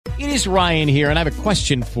It is Ryan here, and I have a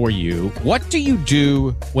question for you. What do you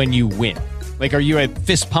do when you win? Like, are you a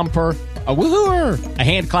fist pumper, a woohooer, a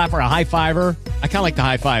hand clapper, a high fiver? I kind of like the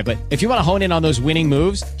high five, but if you want to hone in on those winning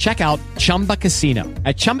moves, check out Chumba Casino.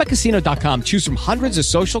 At ChumbaCasino.com, choose from hundreds of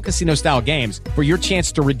social casino-style games for your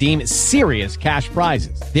chance to redeem serious cash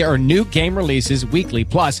prizes. There are new game releases weekly,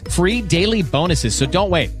 plus free daily bonuses. So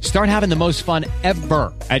don't wait. Start having the most fun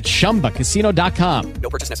ever at ChumbaCasino.com.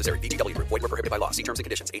 No purchase necessary. VGW Group. Void where prohibited by law. See terms and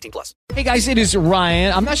conditions. 18+. Hey guys, it is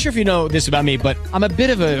Ryan. I'm not sure if you know this about me, but I'm a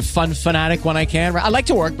bit of a fun fanatic when I can. I like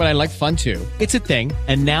to work, but I like fun too. It's a thing.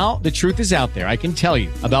 And now the truth is out there. I can tell you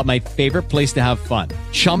about my favorite place to have fun.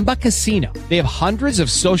 Chumba Casino. They have hundreds of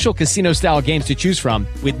social casino style games to choose from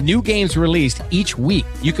with new games released each week.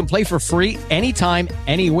 You can play for free anytime,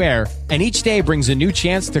 anywhere. And each day brings a new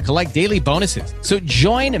chance to collect daily bonuses. So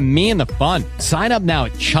join me in the fun. Sign up now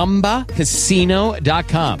at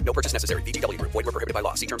ChumbaCasino.com. No purchase necessary. VGW Group. Void where prohibited by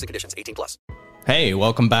law. See terms and conditions. 18+. Hey,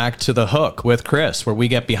 welcome back to The Hook with Chris, where we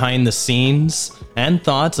get behind the scenes and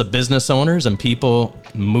thoughts of business owners and people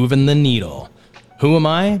moving the needle. Who am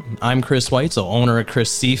I? I'm Chris Weitzel, owner of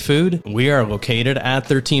Chris Seafood. We are located at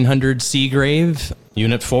 1300 Seagrave,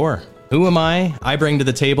 Unit 4. Who am I? I bring to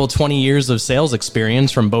the table 20 years of sales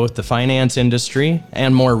experience from both the finance industry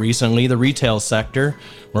and more recently the retail sector,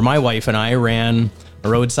 where my wife and I ran a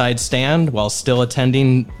roadside stand while still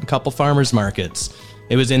attending a couple farmers markets.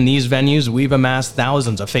 It was in these venues we've amassed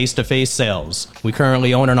thousands of face-to-face sales. We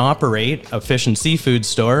currently own and operate a fish and seafood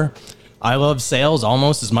store. I love sales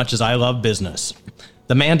almost as much as I love business.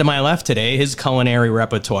 The man to my left today, his culinary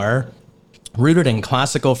repertoire, rooted in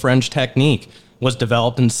classical French technique, was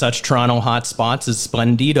developed in such Toronto hotspots as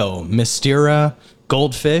Splendido, Mystera,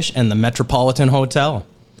 Goldfish, and the Metropolitan Hotel.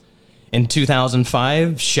 In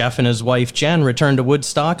 2005, Chef and his wife Jen returned to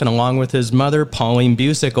Woodstock, and along with his mother, Pauline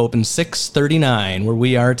Busick, opened 639, where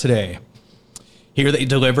we are today. Here they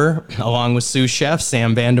deliver, along with sous chef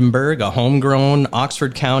Sam Vandenberg, a homegrown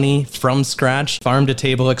Oxford County, from-scratch,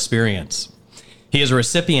 farm-to-table experience. He is a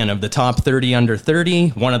recipient of the Top 30 Under 30,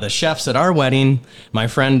 one of the chefs at our wedding, my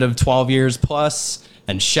friend of 12 years plus,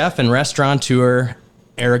 and chef and restaurateur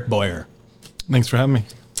Eric Boyar. Thanks for having me.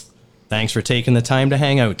 Thanks for taking the time to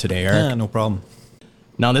hang out today, Eric. Yeah, no problem.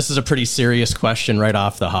 Now, this is a pretty serious question right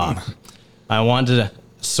off the hop. I wanted to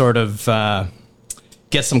sort of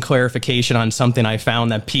get some clarification on something I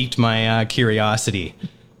found that piqued my curiosity.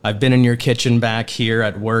 I've been in your kitchen back here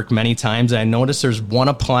at work many times, and I noticed there's one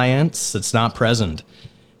appliance that's not present.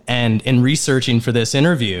 And in researching for this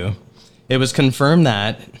interview, it was confirmed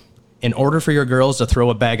that in order for your girls to throw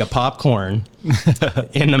a bag of popcorn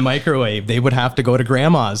in the microwave, they would have to go to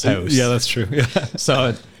grandma's house. Yeah, that's true. Yeah.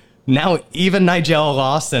 So now even Nigel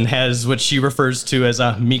Lawson has what she refers to as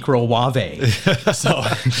a microwave. So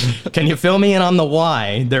can you fill me in on the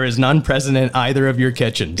why there is none present in either of your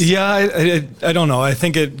kitchens? Yeah, I don't know. I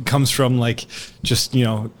think it comes from like just,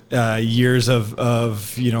 years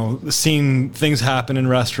of seeing things happen in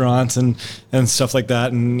restaurants and stuff like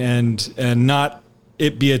that and not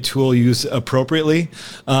it be a tool used appropriately.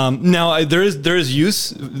 Now there is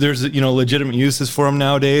use. There's legitimate uses for them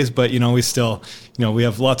nowadays, but we still we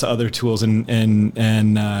have lots of other tools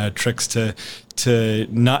and tricks to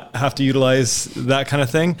not have to utilize that kind of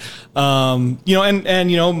thing.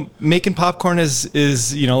 Making popcorn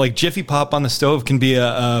is like Jiffy Pop on the stove can be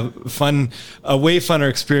a way funner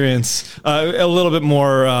experience, a little bit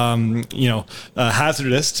more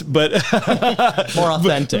hazardous, but more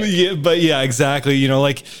authentic. But yeah, exactly. We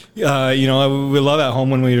love at home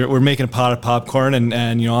when we're making a pot of popcorn and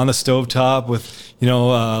on the stovetop with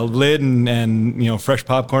lid and fresh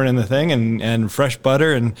popcorn in the thing and fresh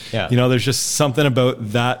butter and there's just something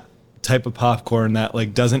about that type of popcorn that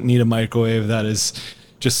like doesn't need a microwave that is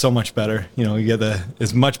just so much better. You get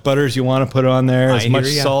as much butter as you want to put on there, as much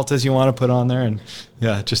salt as you want to put on there, and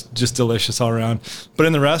just delicious all around. But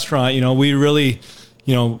in the restaurant, we really,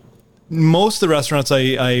 most of the restaurants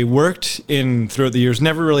I worked in throughout the years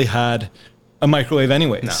never really had a microwave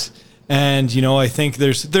anyways. No. And I think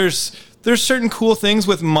there's certain cool things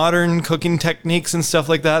with modern cooking techniques and stuff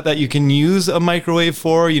like that you can use a microwave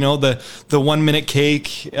for. The 1 minute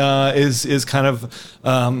cake is kind of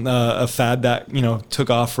a fad that took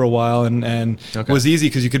off for a while and was easy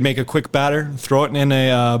because you could make a quick batter, throw it in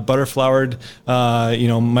a butter floured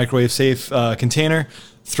microwave safe container.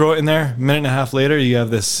 Throw it in there. A minute and a half later, you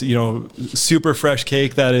have this, super fresh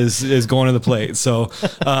cake that is going to the plate. So,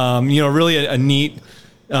 really a neat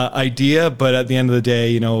idea, but at the end of the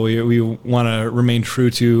day, we want to remain true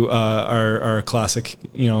to our classic,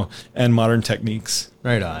 and modern techniques.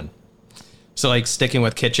 Right on. So, like, sticking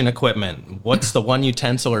with kitchen equipment, what's the one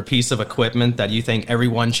utensil or piece of equipment that you think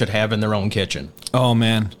everyone should have in their own kitchen? Oh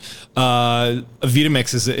man, a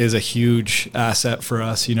Vitamix is a huge asset for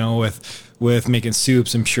us. With making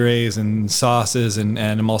soups and purees and sauces and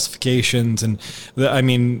emulsifications, and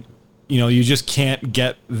you just can't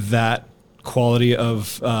get that quality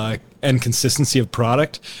of and consistency of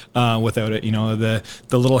product without it.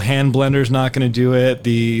 The little hand blender is not going to do it.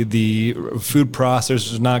 The food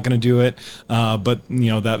processor is not going to do it. But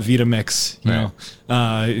that Vitamix,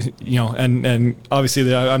 and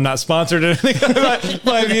obviously I'm not sponsored or anything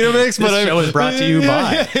by Vitamix, but this show is brought to you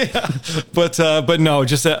by. Yeah. But no,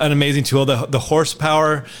 just an amazing tool. The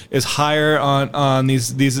horsepower is higher on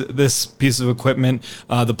this piece of equipment.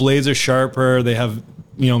 The blades are sharper. They have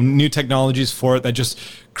new technologies for it that just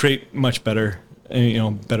create much better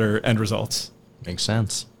end results. Makes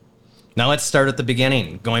sense. Now let's start at the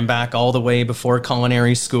beginning, going back all the way before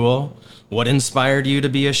culinary school. What inspired you to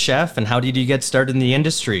be a chef, and how did you get started in the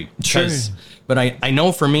industry? Sure. But I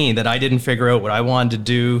know for me that I didn't figure out what I wanted to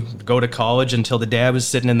do, go to college, until the day I was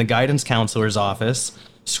sitting in the guidance counselor's office,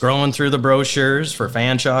 scrolling through the brochures for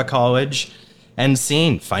Fanshawe College and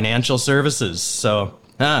seeing financial services. So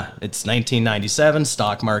it's 1997,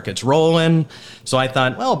 stock market's rolling. So I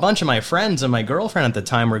thought, well, a bunch of my friends and my girlfriend at the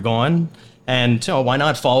time were going, and why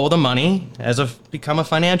not follow the money become a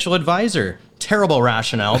financial advisor? Terrible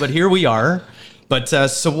rationale, but here we are. But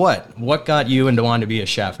so what got you into wanting to be a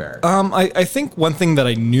chef, Eric? I think one thing that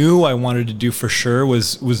I knew I wanted to do for sure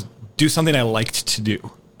was do something I liked to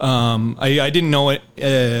do. I didn't know it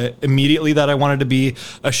immediately that I wanted to be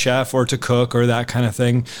a chef or to cook or that kind of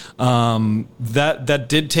thing. That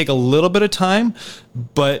did take a little bit of time,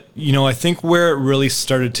 but I think where it really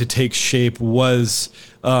started to take shape was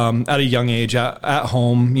at a young age at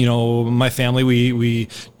home. My family, we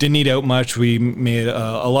didn't eat out much. We made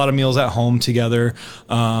a lot of meals at home together.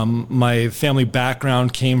 My family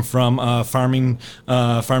background came from a farming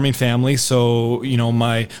family. So,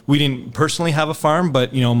 we didn't personally have a farm,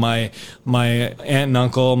 but, my aunt and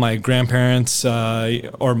uncle, my grandparents,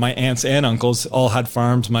 or my aunts and uncles all had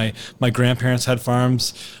farms. My grandparents had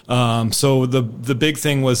farms. So the big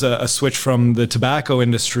thing was a switch from the tobacco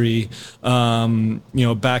industry,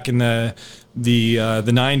 back in the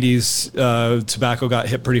 90s, tobacco got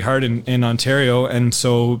hit pretty hard in Ontario, and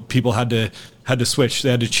so people had to switch.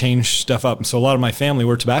 They had to change stuff up. And so a lot of my family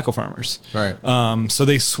were tobacco farmers. Right. So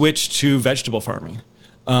they switched to vegetable farming.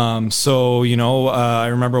 I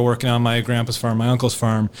remember working on my grandpa's farm, my uncle's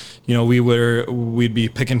farm. We'd be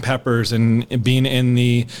picking peppers and being in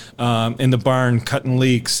the barn cutting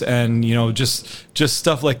leeks and just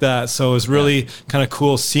stuff like that. So it was really kind of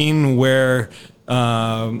cool seeing where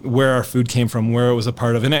our food came from, where it was a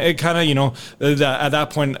part of, and it kind of at that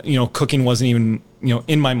point cooking wasn't even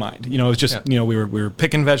in my mind. It was just we were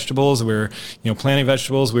picking vegetables, we were planting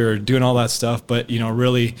vegetables, we were doing all that stuff. But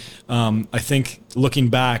really, I think looking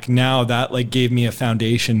back now, that gave me a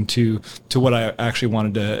foundation to what I actually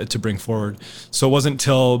wanted to bring forward. So it wasn't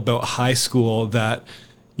till about high school that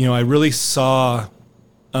I really saw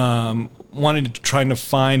wanted to trying to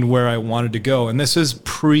find where I wanted to go. And this is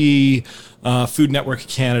pre Food Network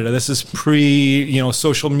Canada. This is pre,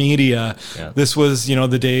 social media. Yeah. This was,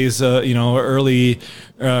 the days, early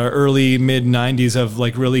mid 90s of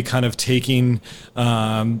really kind of taking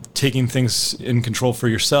things in control for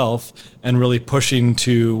yourself and really pushing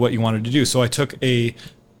to what you wanted to do. So I took a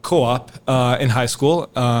co-op in high school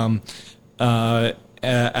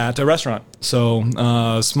at a restaurant. So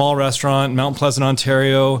small restaurant, Mount Pleasant,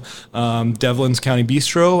 Ontario, Devlin's County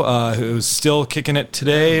Bistro, who's still kicking it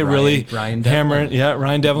today. Ryan hammering, Devlin.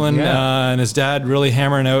 Ryan Devlin and his dad really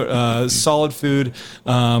hammering out solid food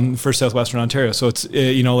for Southwestern Ontario. So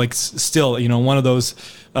it's still one of those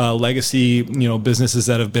legacy businesses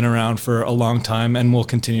that have been around for a long time and will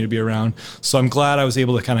continue to be around. So I'm glad I was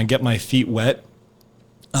able to kind of get my feet wet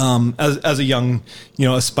as a young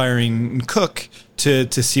aspiring cook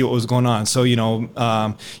to see what was going on. So,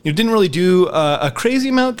 didn't really do a crazy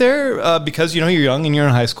amount there because, you're young and you're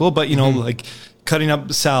in high school, but, cutting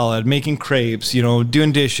up salad, making crepes,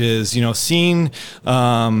 doing dishes,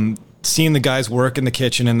 seeing the guys work in the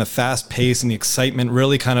kitchen and the fast pace and the excitement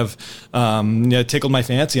really kind of tickled my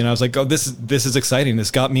fancy. And I was like, oh, this is exciting. This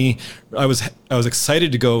got me, I was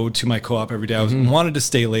excited to go to my co-op every day. I wanted to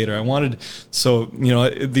stay later.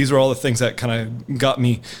 These were all the things that kind of got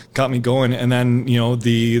me going. And then,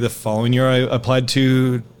 the following year I applied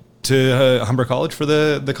to Humber College for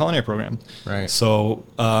the culinary program. Right. So,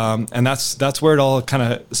 and that's where it all kind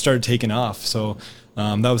of started taking off. So,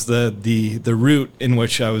 that was the route in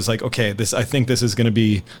which I was like, okay, I think this is going to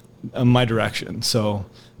be my direction. So,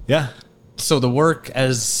 yeah. So the work,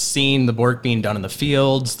 as seeing the work being done in the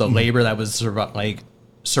fields, the labor that was like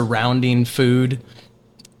surrounding food,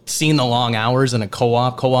 seeing the long hours in a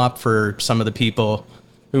co-op for some of the people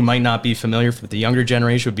who might not be familiar with the younger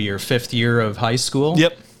generation would be your 5th year of high school.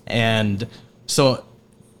 Yep. And so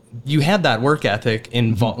you had that work ethic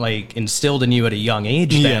like instilled in you at a young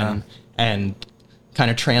age then, and kind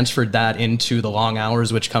of transferred that into the long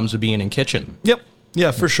hours, which comes with being in kitchen. Yep.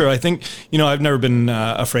 Yeah, for sure. I think, I've never been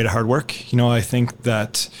afraid of hard work. I think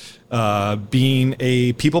that being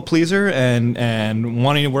a people pleaser and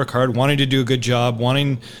wanting to work hard, wanting to do a good job,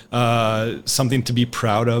 wanting something to be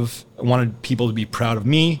proud of, wanted people to be proud of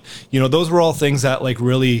me. Those were all things that like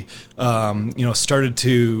really, started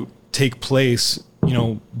to take place,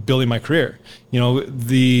 building my career.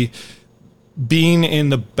 The being in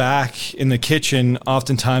the back in the kitchen,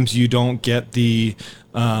 oftentimes you don't get the,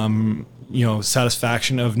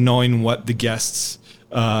 satisfaction of knowing what the guests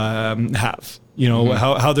have.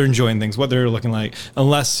 How they're enjoying things, what they're looking like,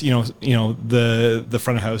 unless the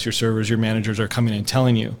front of house, your servers, your managers are coming and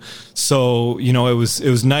telling you. So it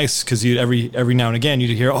was nice because you every now and again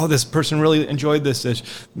you'd hear, oh, this person really enjoyed this dish,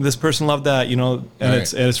 this person loved that, and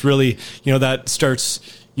right. it's really that starts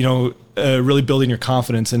really building your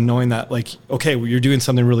confidence and knowing that like, okay, well, you're doing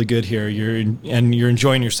something really good here. You're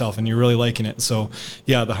enjoying yourself and you're really liking it. So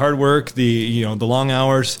yeah, the hard work, the long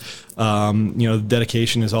hours, the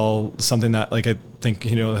dedication is all something that like I think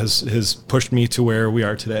has pushed me to where we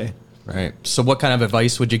are today. Right. So what kind of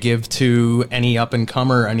advice would you give to any up and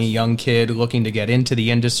comer, any young kid looking to get into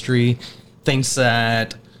the industry, thinks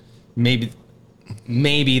that maybe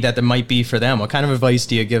that there might be for them? What kind of advice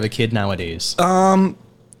do you give a kid nowadays?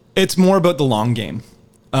 It's more about the long game.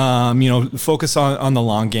 Focus on the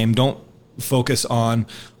long game. Don't focus on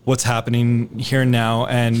what's happening here and now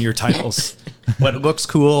and your titles. What looks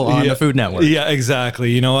cool on the Food Network. Yeah,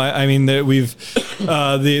 exactly. I mean, we've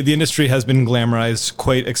the industry has been glamorized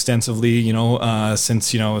quite extensively.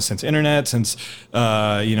 Since internet, since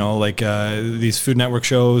these Food Network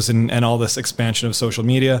shows and all this expansion of social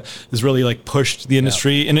media has really like pushed the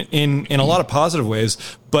industry in a lot of positive ways,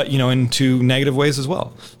 but into negative ways as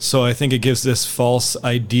well. So I think it gives this false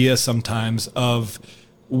idea sometimes of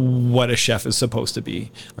what a chef is supposed to be.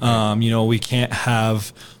 Right. We can't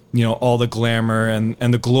have all the glamour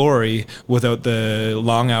and the glory without the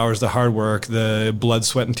long hours, the hard work, the blood,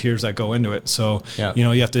 sweat, and tears that go into it. So,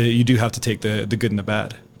 you do have to take the good and the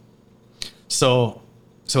bad. So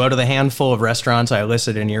out of the handful of restaurants I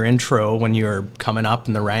listed in your intro, when you're coming up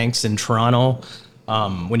in the ranks in Toronto,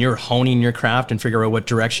 when you're honing your craft and figure out what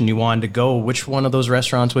direction you wanted to go, which one of those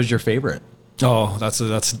restaurants was your favorite? Oh, that's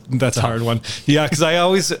a hard one. Yeah. Cause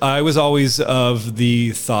I was always of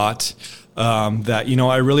the thought, that,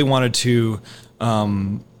 I really wanted to,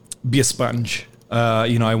 be a sponge.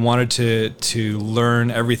 I wanted to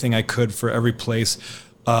learn everything I could for every place,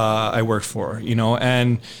 I worked for,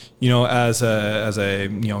 and, as a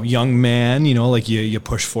young man, you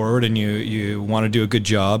push forward and you want to do a good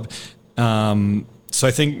job. So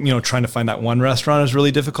I think, trying to find that one restaurant is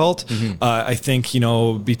really difficult. Mm-hmm. I think,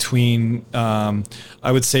 between,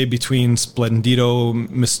 I would say between Splendido,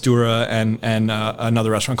 Mistura, and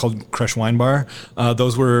another restaurant called Crush Wine Bar,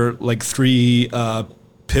 those were like 3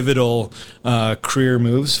 pivotal career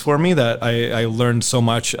moves for me that I learned so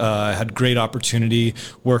much. I had great opportunity,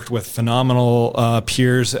 worked with phenomenal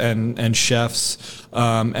peers and chefs,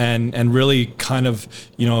 and really kind of,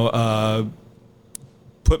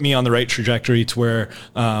 put me on the right trajectory to where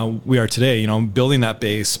we are today, building that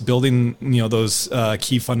base, building, those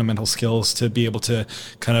key fundamental skills to be able to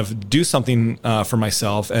kind of do something for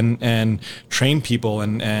myself and train people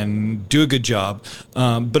and do a good job.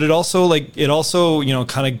 But it also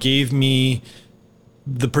kind of gave me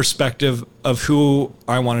the perspective of who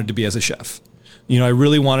I wanted to be as a chef. I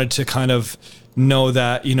really wanted to kind of know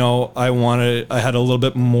that, I had a little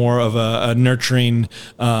bit more of a nurturing,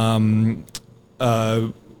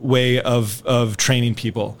 way of training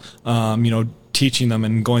people, teaching them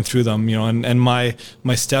and going through them, and my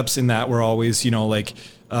steps in that were always, I'm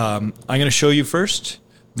going to show you first,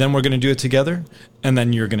 then we're going to do it together, and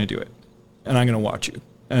then you're going to do it, and I'm going to watch you,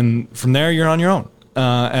 and from there you're on your own.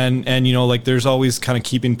 And there's always kind of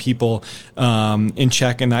keeping people in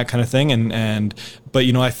check and that kind of thing, but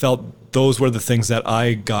I felt those were the things that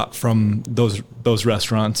I got from those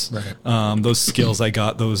restaurants. Right. Those skills I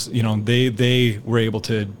got, those, they were able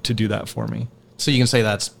to do that for me. So you can say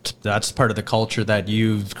that's part of the culture that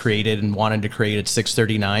you've created and wanted to create at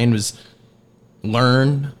 639 was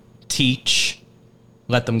learn, teach,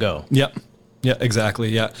 let them go. Yep. Yeah, exactly.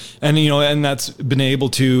 Yeah. And, and that's been able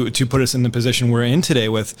to put us in the position we're in today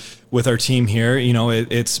with our team here.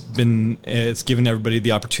 It's given everybody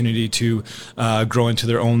the opportunity to grow into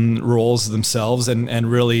their own roles themselves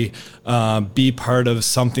and really be part of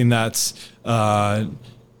something that's,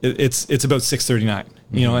 it's about 639.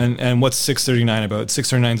 And what's 639 about?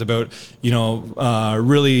 639 is about,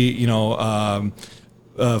 really,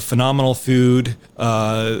 phenomenal food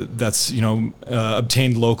that's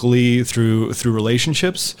obtained locally through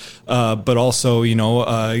relationships, but also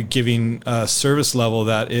giving a service level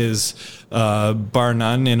that is bar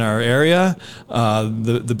none in our area,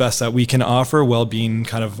 the best that we can offer, while being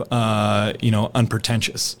kind of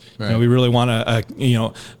unpretentious. Right. We really want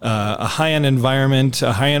a high-end environment,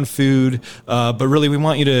 a high-end food, but really we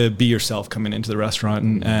want you to be yourself coming into the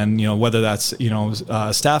restaurant, and whether that's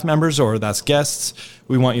staff members or that's guests,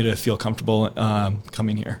 we want you to feel comfortable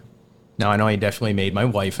coming here. Now, I know I definitely made my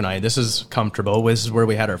wife and I, this is comfortable. This is where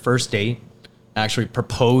we had our first date. Actually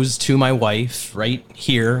proposed to my wife right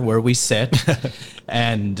here where we sit.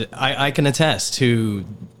 And I can attest to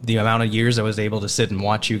the amount of years I was able to sit and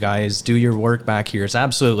watch you guys do your work back here. It's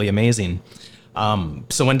absolutely amazing.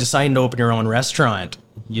 So when deciding to open your own restaurant,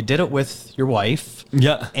 you did it with your wife,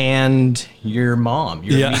 yeah, and your mom,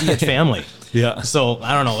 your immediate family. Yeah. So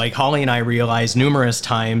I don't know, like Holly and I realized numerous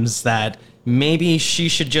times that maybe she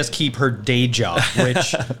should just keep her day job,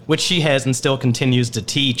 which she has and still continues to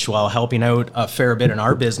teach while helping out a fair bit in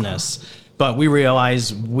our business. But we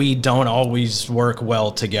realize we don't always work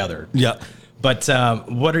well together. Yeah. But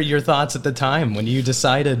what are your thoughts at the time when you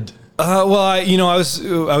decided? Well, I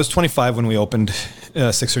was 25 when we opened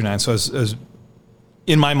 639, so I was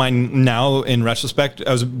in my mind now, in retrospect,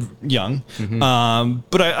 I was young,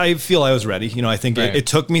 but I feel I was ready. I think it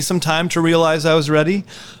took me some time to realize I was ready.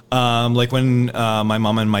 Like when my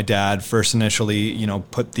mom and my dad first initially,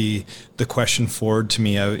 put the question forward to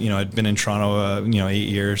me. I'd been in Toronto, 8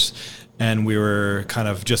 years, and we were kind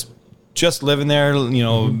of just living there,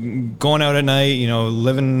 going out at night,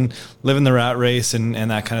 living the rat race and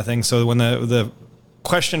that kind of thing. So when the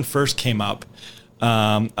question first came up,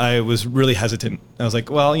 I was really hesitant. I was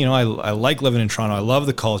like, well, I like living in Toronto. I love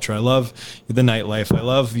the culture. I love the nightlife. I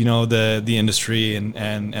love, the industry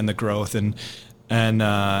and the growth and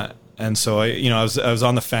so I was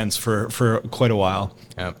on the fence for quite a while.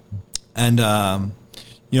 Yeah. And,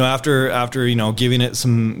 after giving it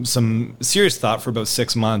some serious thought for about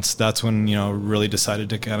 6 months, that's when, really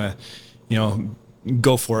decided to kind of,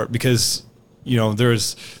 go for it, because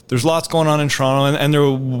there's lots going on in Toronto, and there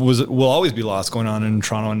will always be lots going on in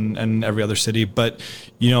Toronto and every other city. But,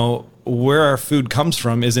 where our food comes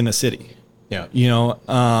from is in a city. Yeah.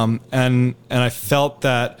 And I felt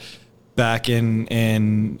that back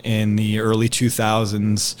in the early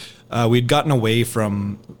 2000s, we'd gotten away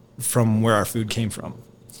from where our food came from.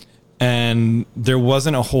 And there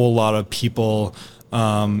wasn't a whole lot of people.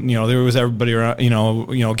 There was everybody around,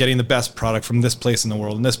 getting the best product from this place in the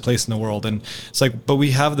world and this place in the world. And it's like, but we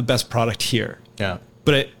have the best product here. Yeah.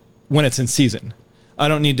 But when it's in season, I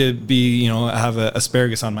don't need to be, have a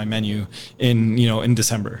asparagus on my menu in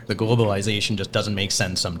December. The globalization just doesn't make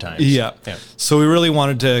sense sometimes. Yeah. So we really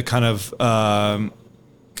wanted to kind of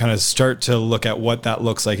start to look at what that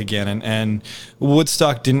looks like again. And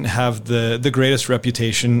Woodstock didn't have the greatest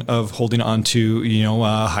reputation of holding on to,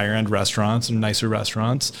 higher end restaurants and nicer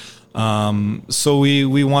restaurants. So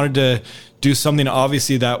we wanted to do something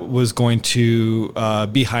obviously that was going to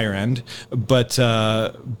be higher end, but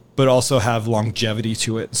also have longevity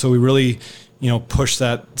to it. So we really, push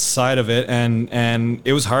that side of it, and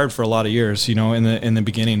it was hard for a lot of years, in the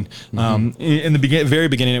beginning. In the very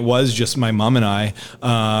beginning, it was just my mom and I.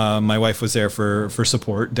 My wife was there for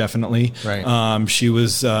support, definitely. Right. She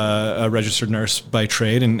was a registered nurse by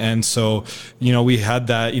trade, and so we had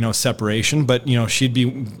that separation. But she'd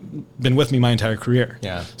been with me my entire career.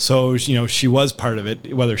 Yeah. So she was part of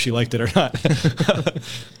it, whether she liked it or not.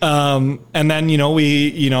 And then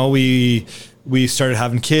we started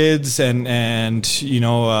having kids and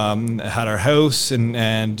had our house and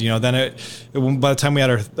then by the time we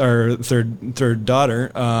had our third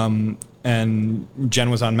daughter, and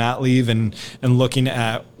Jen was on mat leave and looking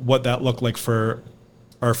at what that looked like for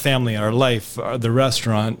our family, our life, the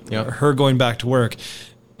restaurant, her going back to work,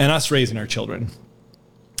 and us raising our children,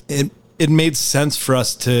 it made sense for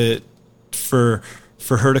us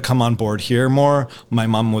for her to come on board here more. My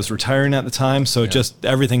mom was retiring at the time, so just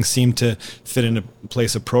everything seemed to fit into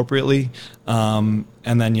place appropriately. And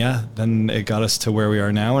then it got us to where we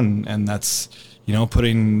are now, and that's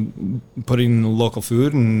putting local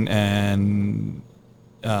food and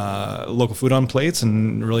local food on plates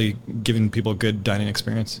and really giving people a good dining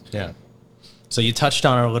experience. Yeah. So you touched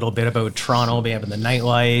on it a little bit about Toronto being having the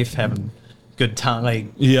nightlife, having good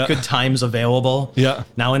time, good times available. Yeah.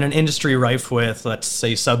 Now in an industry rife with, let's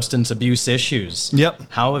say, substance abuse issues. Yep.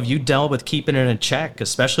 How have you dealt with keeping it in check,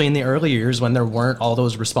 especially in the early years when there weren't all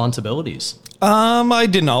those responsibilities? I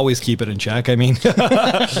didn't always keep it in check. I mean, like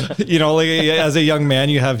as a young man,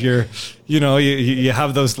 you have your, you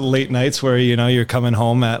have those late nights where, you're coming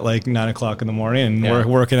home at like 9 o'clock in the morning and we're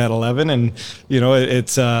working at 11 and,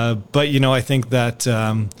 it's, but, I think that,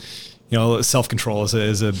 self-control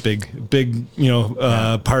is a big,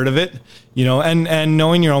 part of it, and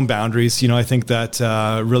knowing your own boundaries, I think that,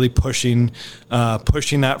 really pushing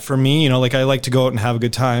that for me, I like to go out and have a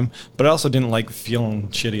good time, but I also didn't like feeling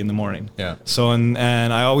shitty in the morning. Yeah. So, and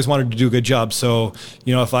I always wanted to do a good job. So,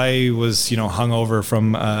 if I was, hungover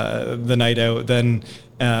from, the night out, then,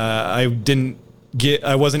 I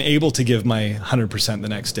wasn't able to give my 100% the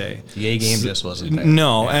next day. The A game just wasn't there.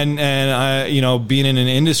 No. Yeah. And I, being in an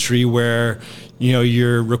industry where,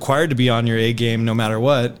 you're required to be on your A game no matter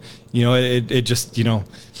what, it just,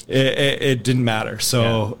 it didn't matter.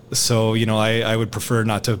 So, I would prefer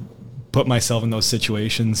not to put myself in those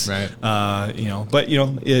situations, right? But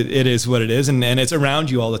it is what it is, and it's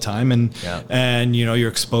around you all the time, and you're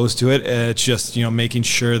exposed to it. It's just making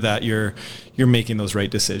sure that you're making those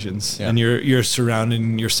right decisions, and you're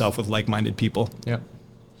surrounding yourself with like-minded people. Yeah.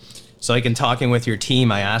 So like in talking with your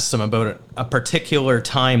team, I asked them about a particular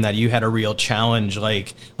time that you had a real challenge,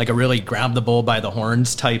 like a really grab the bull by the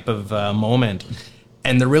horns type of moment.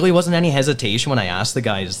 And there really wasn't any hesitation when I asked the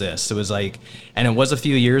guys this. It was like, and it was a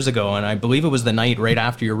few years ago, and I believe it was the night right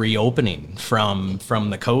after your reopening from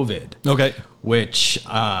the COVID. Okay. Which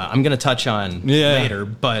I'm going to touch on later.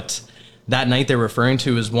 But that night they're referring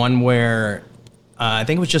to is one where I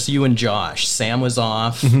think it was just you and Josh. Sam was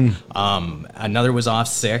off. Mm-hmm. Another was off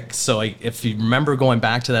sick. So if you remember going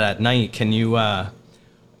back to that at night, can you,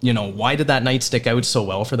 why did that night stick out so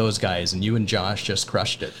well for those guys? And you and Josh just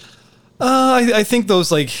crushed it. I think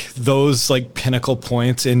those pinnacle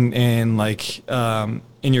points in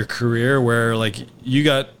your career where like you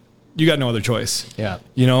got no other choice. Yeah.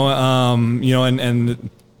 And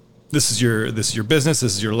this is your business,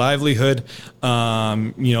 this is your livelihood.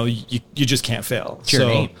 You just can't fail. It's your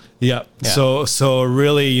name. Yeah. So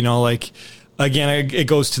really, again, it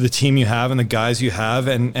goes to the team you have and the guys you have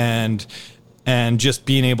and just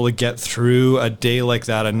being able to get through a day like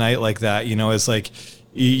that, a night like that, is like,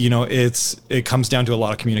 it comes down to a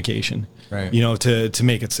lot of communication, right? To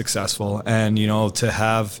make it successful and, to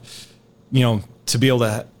have, to be able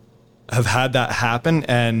to have had that happen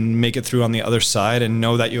and make it through on the other side and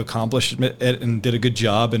know that you accomplished it and did a good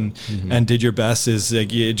job and did your best is like,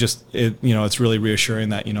 it's really reassuring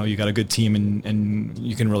that, you got a good team and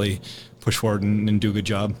you can really push forward and do a good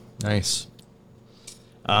job. Nice.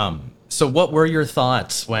 So what were your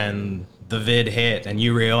thoughts when the vid hit and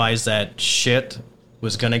you realized that shit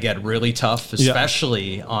was going to get really tough,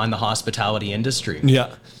 especially on the hospitality industry?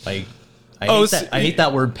 Yeah. Like, I hate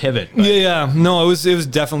that word pivot. But. Yeah. No, it was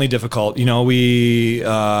definitely difficult. We,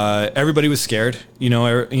 everybody was scared,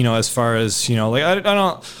 as far as, I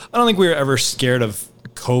don't think we were ever scared of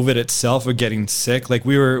COVID itself or getting sick. Like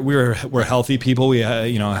we're healthy people. We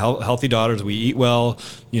had, healthy daughters. We eat well,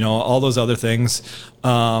 all those other things.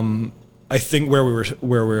 I think where we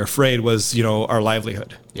were afraid was, our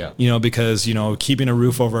livelihood. Yeah. Because, keeping a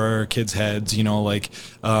roof over our kids' heads,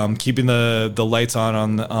 keeping the lights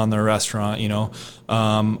on the restaurant,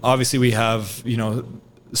 obviously we have,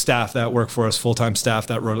 staff that work for us, full-time staff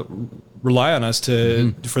that rely on us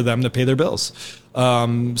for them to pay their bills.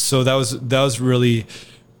 So that was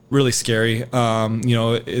really scary.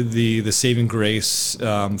 The saving grace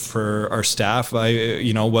for our staff,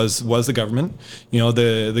 was the government.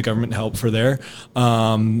 The government help for there,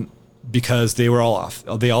 because they were all off.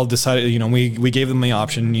 They all decided. We gave them the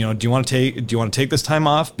option. Do you want to take this time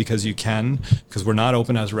off because you can, because we're not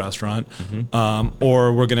open as a restaurant,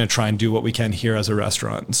 or we're going to try and do what we can here as a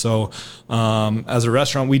restaurant. So as a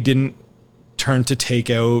restaurant, we didn't turn to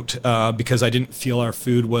takeout because I didn't feel our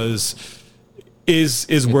food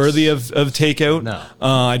is worthy of takeout. No.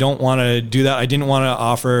 I don't want to do that. I didn't want to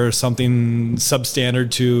offer something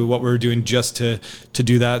substandard to what we were doing just to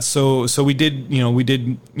do that. So we did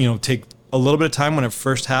take a little bit of time when it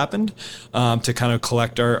first happened to kind of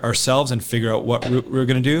collect ourselves and figure out what we were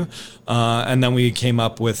going to do. And then we came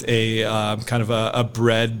up with a kind of a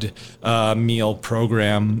bread meal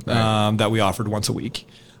program that we offered once a week.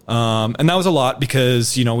 And that was a lot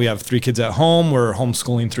because, we have 3 kids at home. We're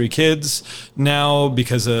homeschooling 3 kids now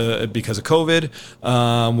because of COVID.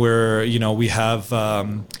 We have,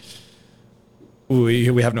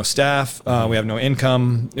 we have no staff, we have no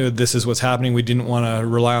income. This is what's happening. We didn't want to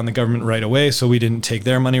rely on the government right away, so we didn't take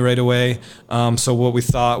their money right away. So what we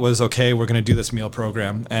thought was, okay, we're going to do this meal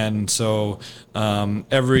program. And so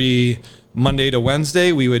every Monday to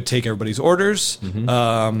Wednesday, we would take everybody's orders,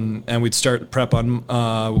 and we'd start prep on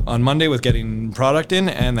Monday with getting product in,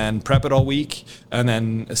 and then prep it all week. And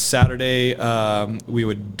then Saturday, we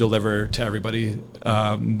would deliver to everybody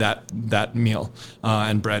that meal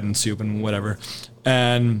and bread and soup and whatever.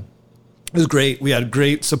 And it was great. We had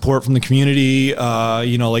great support from the community.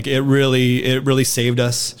 Like it really saved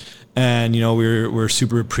us, and we're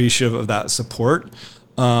super appreciative of that support.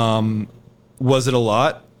 Was it a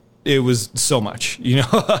lot? It was so much,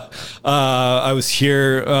 I was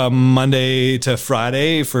here Monday to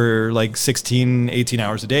Friday for like 16, 18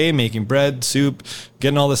 hours a day, making bread, soup,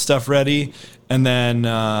 getting all this stuff ready. And then,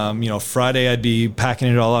 Friday I'd be packing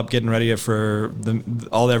it all up, getting ready for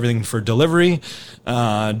everything for delivery.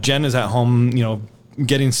 Jen is at home,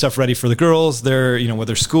 getting stuff ready for the girls, with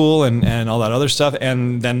their school and all that other stuff.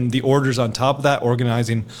 And then the orders on top of that,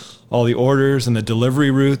 organizing all the orders and the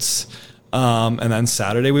delivery routes. And then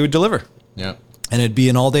Saturday we would deliver. Yeah. And it'd be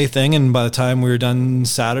an all day thing. And by the time we were done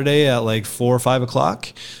Saturday at like 4 or 5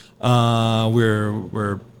 o'clock,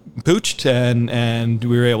 we're pooched and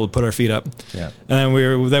we were able to put our feet up. Yeah. And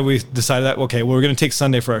then we decided that, okay, well, we're going to take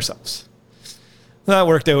Sunday for ourselves. That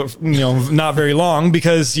worked out, not very long,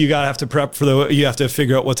 because you have to prep you have to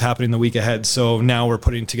figure out what's happening the week ahead. So now we're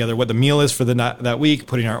putting together what the meal is for that week,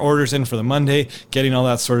 putting our orders in for the Monday, getting all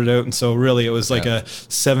that sorted out. And so really it was like a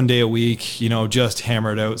 7-day a week, just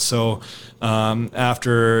hammered out. So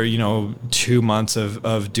after 2 months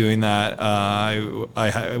of doing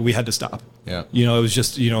that, we had to stop. Yeah. It was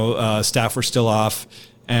just staff were still off,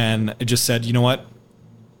 and it just said, you know what,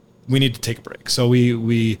 we need to take a break. So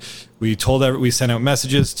we sent out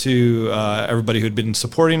messages to everybody who'd been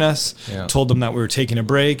supporting us, told them that we were taking a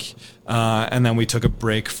break, and then we took a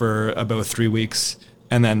break for about 3 weeks,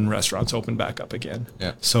 and then restaurants opened back up again.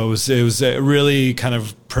 Yeah. So it was a really kind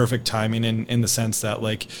of perfect timing in the sense that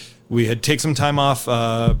like we had taken some time off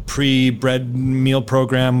pre-bread meal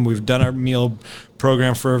program. We've done our meal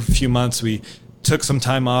program for a few months. We took some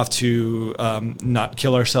time off to not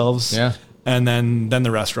kill ourselves. Yeah. And then the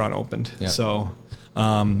restaurant opened. Yeah. So,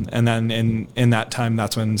 and then in that time,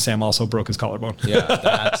 that's when Sam also broke his collarbone. Yeah,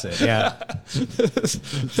 that's it. Yeah.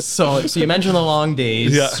 So you mentioned the long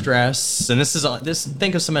days, stress, and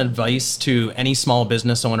think of some advice to any small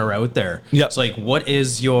business owner out there. Yeah. It's like, what's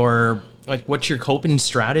your coping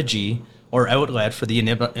strategy or outlet for the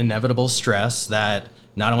inevitable stress that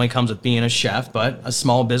not only comes with being a chef, but a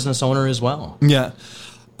small business owner as well? Yeah.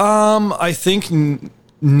 I think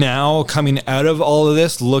now coming out of all of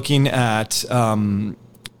this, looking at kind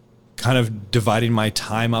of dividing my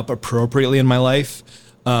time up appropriately in my life,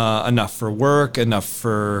 enough for work, enough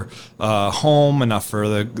for home, enough for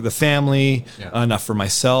the family, enough for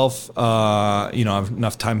myself,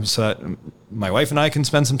 enough time so that my wife and I can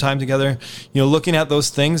spend some time together, looking at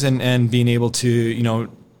those things and being able to,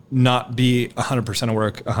 not be 100% of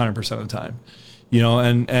work 100% of the time,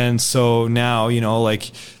 and so now,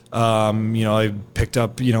 I picked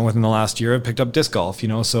up, within the last year, I picked up disc golf,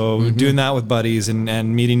 so doing that with buddies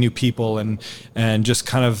and meeting new people and just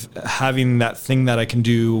kind of having that thing that I can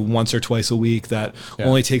do once or twice a week that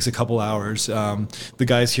only takes a couple hours. The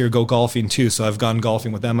guys here go golfing too, so I've gone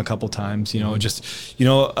golfing with them a couple times, trying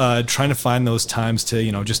to find those times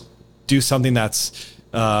to, just do something that's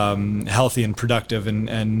healthy and productive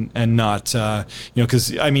and not,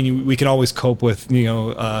 because we can always cope with,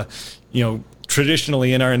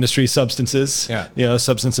 traditionally in our industry, substances,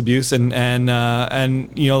 substance abuse and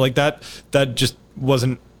like that just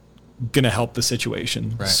wasn't going to help the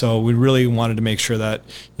situation. Right. So we really wanted to make sure that,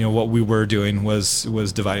 what we were doing was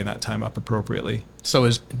dividing that time up appropriately. So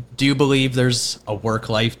do you believe there's a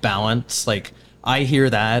work-life balance? Like, I hear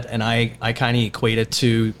that and I kind of equate it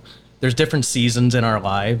to, there's different seasons in our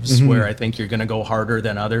lives where I think you're going to go harder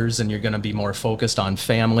than others and you're going to be more focused on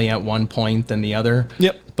family at one point than the other.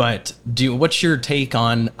 Yep. But what's your take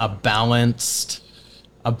on a balanced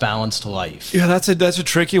life? Yeah, that's a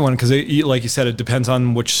tricky one because, like you said, it depends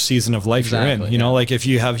on which season of life you're in. Like if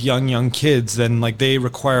you have young kids, then like they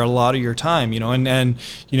require a lot of your time. And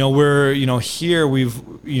we're here we've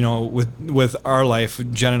with our life,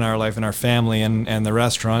 Jen and our life and our family and the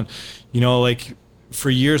restaurant. Like for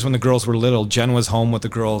years when the girls were little, Jen was home with the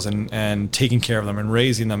girls and taking care of them and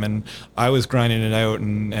raising them, and I was grinding it out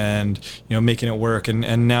and making it work.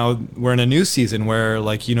 And now we're in a new season where,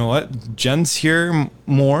 like, Jen's here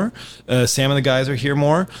more, Sam and the guys are here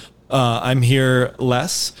more, I'm here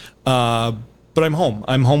less, but I'm home.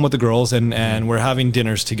 I'm home with the girls, and we're having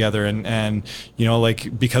dinners together, and you know,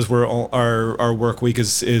 like, because our work week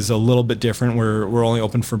is a little bit different. We're only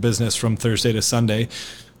open for business from Thursday to Sunday.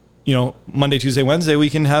 You know, Monday, Tuesday, Wednesday, we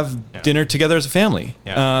can have dinner together as a family.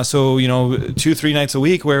 Yeah. So, you know, 2-3 nights a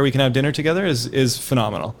week where we can have dinner together is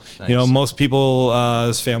phenomenal. Nice. You know, most people,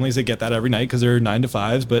 as families, they get that every night because they're 9 to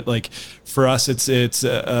 5s. But like for us, it's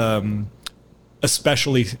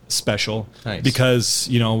especially special because,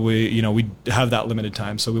 you know, we have that limited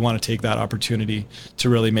time. So we want to take that opportunity to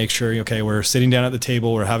really make sure, okay, we're sitting down at the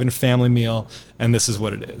table, we're having a family meal, and this is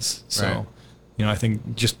what it is. So. Right. You know, I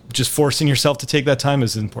think just forcing yourself to take that time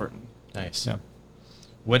is important. Nice. Yeah.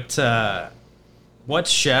 What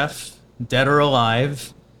chef, dead or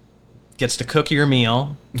alive, gets to cook your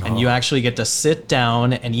meal and you actually get to sit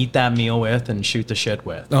down and eat that meal with and shoot the shit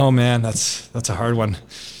with? Oh man, that's a hard one.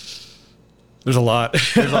 There's a lot.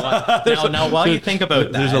 Now, while you think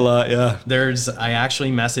about that, there's a lot. Yeah. I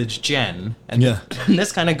actually messaged Jen, and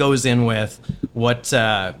this kind of goes in with what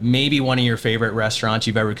maybe one of your favorite restaurants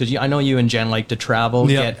you've ever, because I know you and Jen like to travel,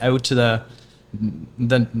 get out to the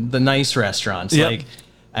nice restaurants, like.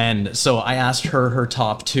 And so I asked her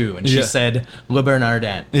top 2, and she said Le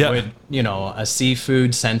Bernardin, with, you know, a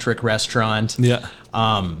seafood centric restaurant. Yeah.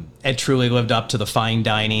 It truly lived up to the fine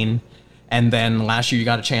dining. And then last year you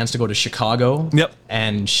got a chance to go to Chicago. Yep.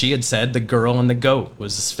 And she had said The Girl and the Goat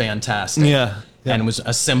was fantastic. Yeah. And it was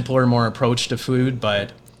a simpler, more approach to food,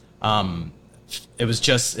 but it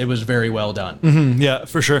was very well done. Mm-hmm. Yeah,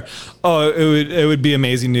 for sure. Oh, it would be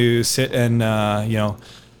amazing to sit and you know,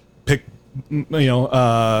 pick, you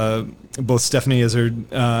know, both Stephanie Izzard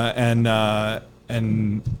and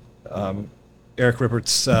Eric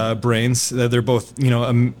Rippert's brains. They're both, you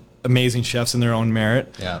know, amazing chefs in their own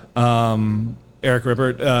merit. Yeah. Eric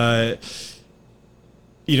Rippert,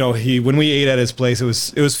 you know, when we ate at his place,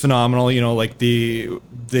 it was phenomenal. You know, like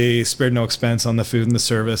they spared no expense on the food and the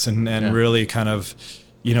service, and really kind of,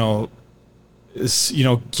 you know,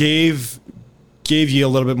 gave you a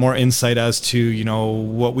little bit more insight as to, you know,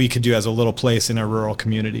 what we could do as a little place in a rural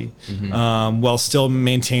community, while still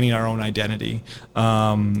maintaining our own identity.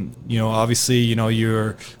 You know, obviously, you know,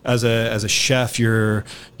 you're as a chef, you're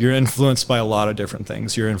influenced by a lot of different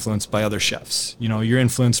things. You're influenced by other chefs. You know, you're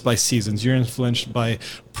influenced by seasons. You're influenced by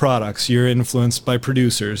products. You're influenced by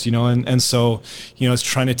producers. You know, and so, you know, it's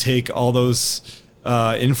trying to take all those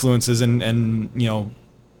influences and you know,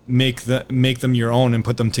 make them your own and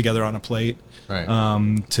put them together on a plate. Right.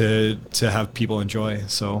 To have people enjoy.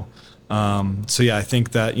 So yeah, I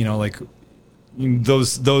think that, you know, like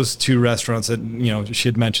those 2 restaurants that, you know, she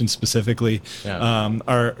had mentioned specifically,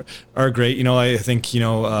 are great. You know, I think, you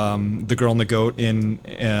know, The Girl and the Goat in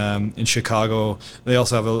Chicago. They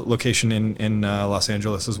also have a location in Los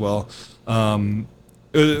Angeles as well.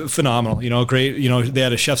 Phenomenal, you know, great. You know, they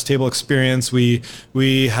had a chef's table experience. We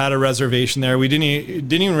had a reservation there. We didn't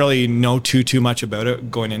even really know too much about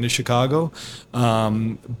it going into Chicago,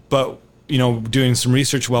 but you know, doing some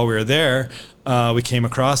research while we were there, we came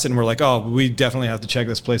across it and we're like, oh, we definitely have to check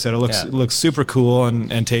this place out. It looks super cool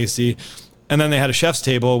and tasty. And then they had a chef's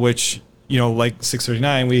table, which, you know, like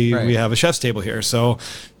 639, we have a chef's table here. So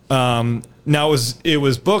now it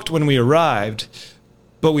was booked when we arrived.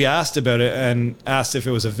 But we asked about it and asked if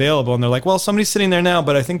it was available. And they're like, well, somebody's sitting there now,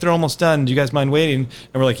 but I think they're almost done. Do you guys mind waiting?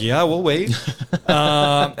 And we're like, yeah, we'll wait.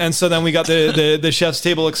 And so then we got the chef's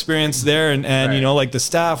table experience there. And you know, like the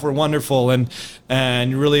staff were wonderful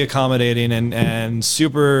and really accommodating and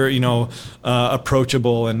super, you know,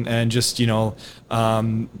 approachable and just, you know,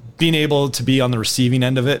 being able to be on the receiving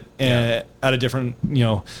end of it at a different, you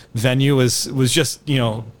know, venue was just, you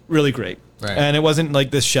know, really great. Right. And it wasn't like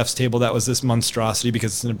this chef's table that was this monstrosity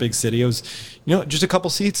because it's in a big city. It was, you know, just a couple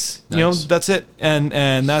seats. Nice. You know, that's it.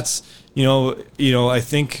 And that's, you know, I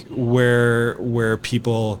think where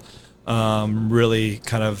people really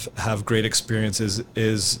kind of have great experiences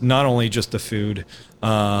is not only just the food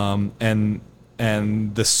and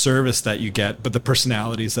the service that you get, but the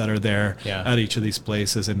personalities that are there at each of these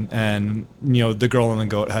places. And you know, The Girl and the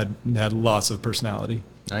Goat had lots of personality.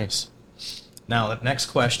 Nice. Now, the next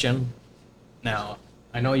question. Now,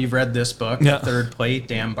 I know you've read this book, Third Plate,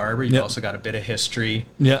 Dan Barber. You've also got a bit of history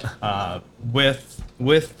with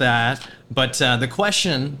that. But the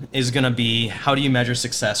question is going to be, how do you measure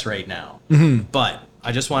success right now? Mm-hmm. But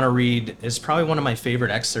I just want to read, it's probably one of my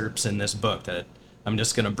favorite excerpts in this book that I'm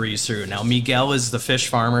just going to breeze through. Now, Miguel is the fish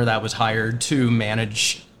farmer that was hired to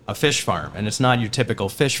manage a fish farm. And it's not your typical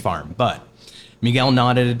fish farm. But Miguel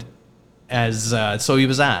nodded so he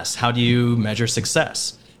was asked, how do you measure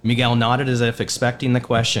success? Miguel nodded as if expecting the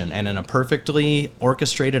question, and in a perfectly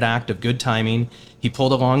orchestrated act of good timing, he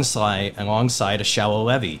pulled alongside a shallow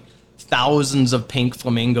levee. Thousands of pink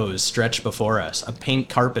flamingos stretched before us, a pink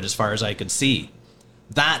carpet as far as I could see.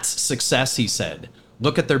 That's success, he said.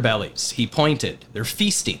 Look at their bellies. He pointed. They're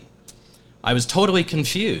feasting. I was totally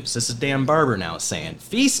confused. This is Dan Barber now saying,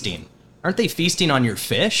 feasting? Aren't they feasting on your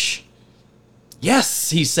fish? Yes,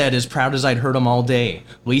 he said, as proud as I'd heard him all day.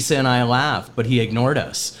 Lisa and I laughed, but he ignored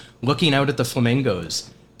us, looking out at the flamingos.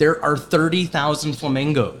 There are 30,000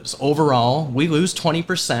 flamingos. Overall, we lose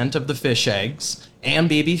 20% of the fish eggs and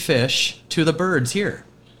baby fish to the birds here.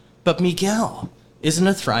 But Miguel, isn't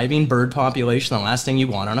a thriving bird population the last thing you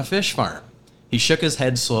want on a fish farm? He shook his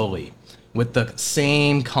head slowly, with the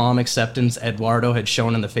same calm acceptance Eduardo had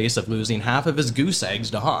shown in the face of losing half of his goose eggs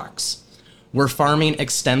to hawks. We're farming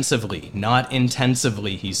extensively, not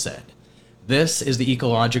intensively, he said. This is the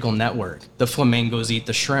ecological network. The flamingos eat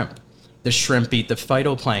the shrimp. The shrimp eat the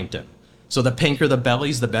phytoplankton. So the pinker the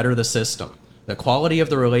bellies, the better the system. The quality of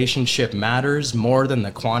the relationship matters more than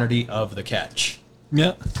the quantity of the catch.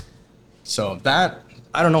 Yeah. So that,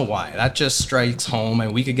 I don't know why. That just strikes home,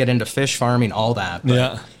 and we could get into fish farming, all that. But,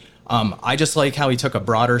 Yeah. I just like how he took a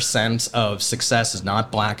broader sense of success is not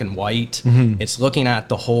black and white. It's looking at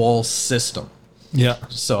the whole system. Yeah.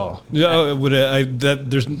 So Yeah,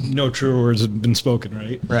 there's no truer words have been spoken,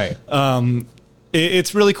 right? right.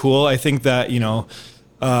 It's really cool. I think that,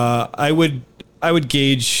 I would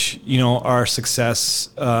gauge, our success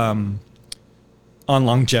on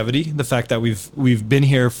longevity. The fact that we've been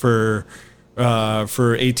here for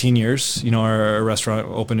 18 years. Our restaurant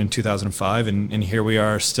opened in 2005, and here we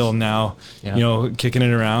are still now, kicking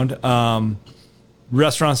it around.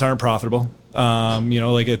 Restaurants aren't profitable.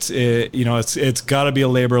 It's got to be a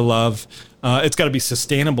labor of love. It's got to be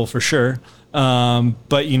sustainable for sure.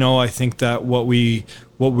 But I think that what we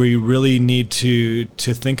really need to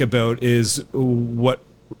think about is what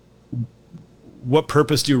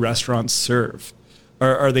purpose do restaurants serve?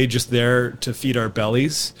 Are they just there to feed our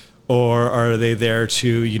bellies? Or are they there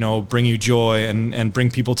to, bring you joy and bring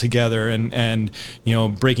people together and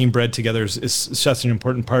breaking bread together is such an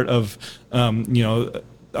important part of,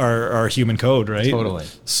 our human code, right? Totally.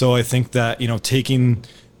 So I think that, taking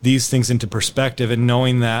these things into perspective and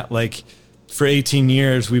knowing that, like, for 18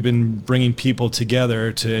 years, we've been bringing people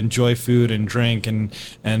together to enjoy food and drink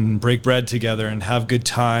and break bread together and have good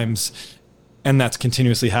times, and that's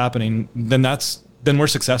continuously happening, then we're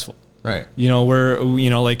successful. Right. We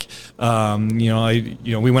went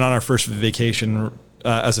on our first vacation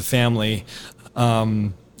as a family,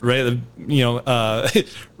 right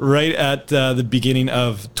at the beginning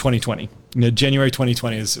of 2020. January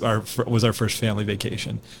 2020 was our first family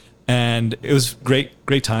vacation, and it was great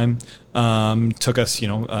time. Took us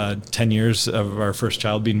 10 years of our first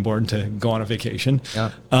child being born to go on a vacation. Yeah.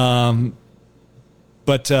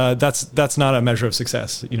 But that's not a measure of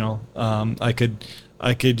success.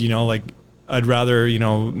 I'd rather,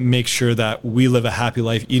 make sure that we live a happy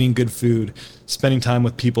life, eating good food, spending time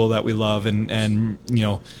with people that we love, and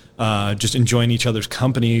just enjoying each other's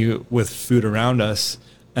company with food around us,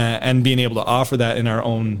 and being able to offer that in our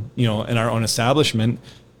own establishment,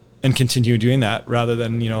 and continue doing that rather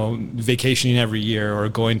than, vacationing every year or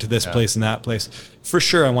going to this place and that place. For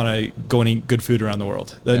sure, I want to go and eat good food around the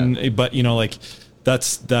world. But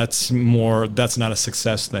that's not a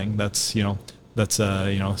success thing. That's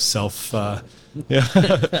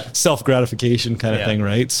self gratification kind of thing,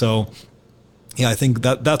 right? So I think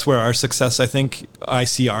that's where our success, I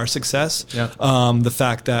see our success. The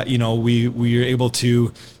fact that we are able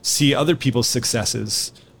to see other people's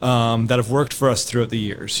successes that have worked for us throughout the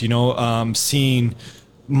years, seeing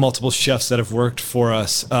multiple chefs that have worked for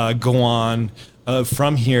us go on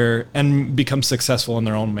from here and become successful in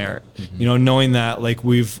their own merit. Knowing that, like,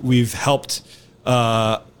 we've helped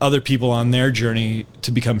other people on their journey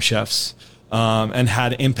to become chefs, and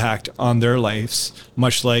had impact on their lives,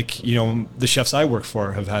 much like, the chefs I work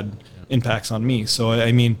for have had impacts on me. So,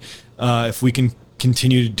 if we can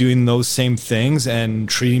continue doing those same things and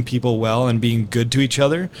treating people well and being good to each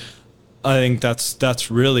other, I think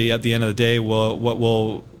that's really, at the end of the day, what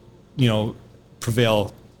will,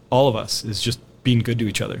 prevail all of us, is just being good to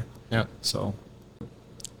each other. Yeah. So,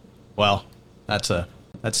 well, that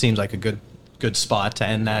seems like a good spot to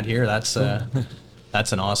end that here. That's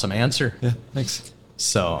an awesome answer. Yeah, thanks.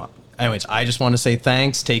 So anyways, I just want to say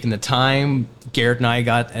thanks, taking the time. Garrett and I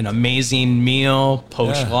got an amazing meal,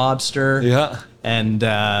 poached lobster. Yeah. And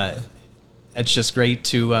it's just great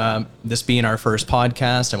to, this being our first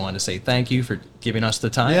podcast, I want to say thank you for giving us the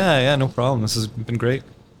time. Yeah, no problem. This has been great.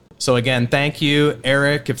 So again, thank you,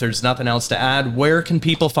 Eric. If there's nothing else to add, where can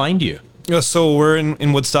people find you? So we're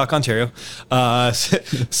in Woodstock, Ontario.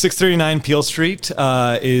 639 Peel Street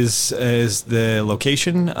is the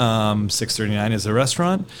location. 639 is the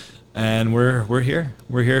restaurant, and we're here.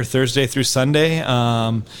 We're here Thursday through Sunday,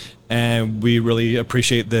 and we really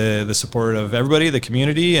appreciate the support of everybody, the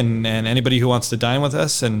community, and anybody who wants to dine with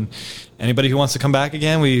us, and anybody who wants to come back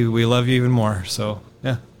again. We love you even more. So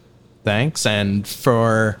yeah. Thanks. And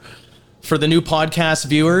for the new podcast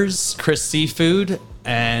viewers, Chris Seafood,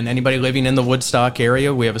 and anybody living in the Woodstock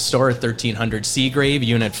area, we have a store at 1300 Seagrave,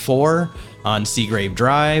 Unit 4 on Seagrave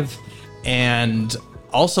Drive. And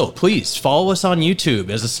also, please follow us on YouTube.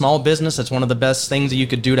 As a small business, that's one of the best things that you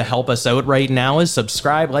could do to help us out right now is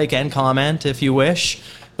subscribe, like, and comment if you wish.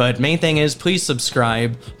 But main thing is, please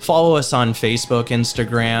subscribe. Follow us on Facebook,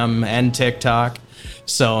 Instagram, and TikTok.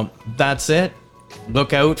 So that's it.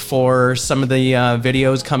 Look out for some of the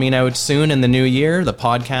videos coming out soon in the new year. The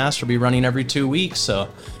podcast will be running every 2 weeks. So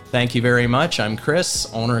thank you very much. I'm Chris,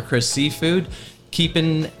 owner of Chris Seafood,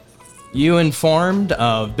 keeping you informed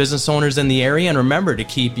of business owners in the area. And remember to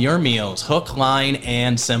keep your meals hook, line,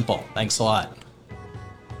 and simple. Thanks a lot.